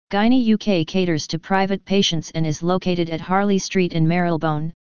Gynae UK caters to private patients and is located at Harley Street in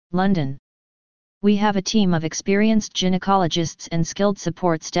Marylebone, London. We have a team of experienced gynecologists and skilled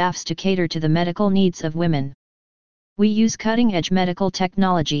support staffs to cater to the medical needs of women. We use cutting-edge medical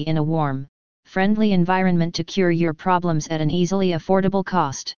technology in a warm, friendly environment to cure your problems at an easily affordable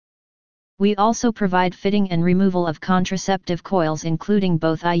cost. We also provide fitting and removal of contraceptive coils including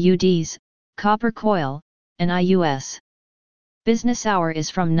both IUDs, copper coil, and IUS. Business hour is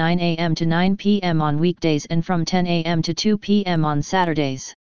from 9 a.m. to 9 p.m. on weekdays and from 10 a.m. to 2 p.m. on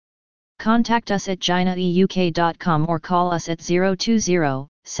Saturdays. Contact us at gynaeuk.com or call us at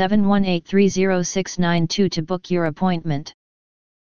 020-718-30692 to book your appointment.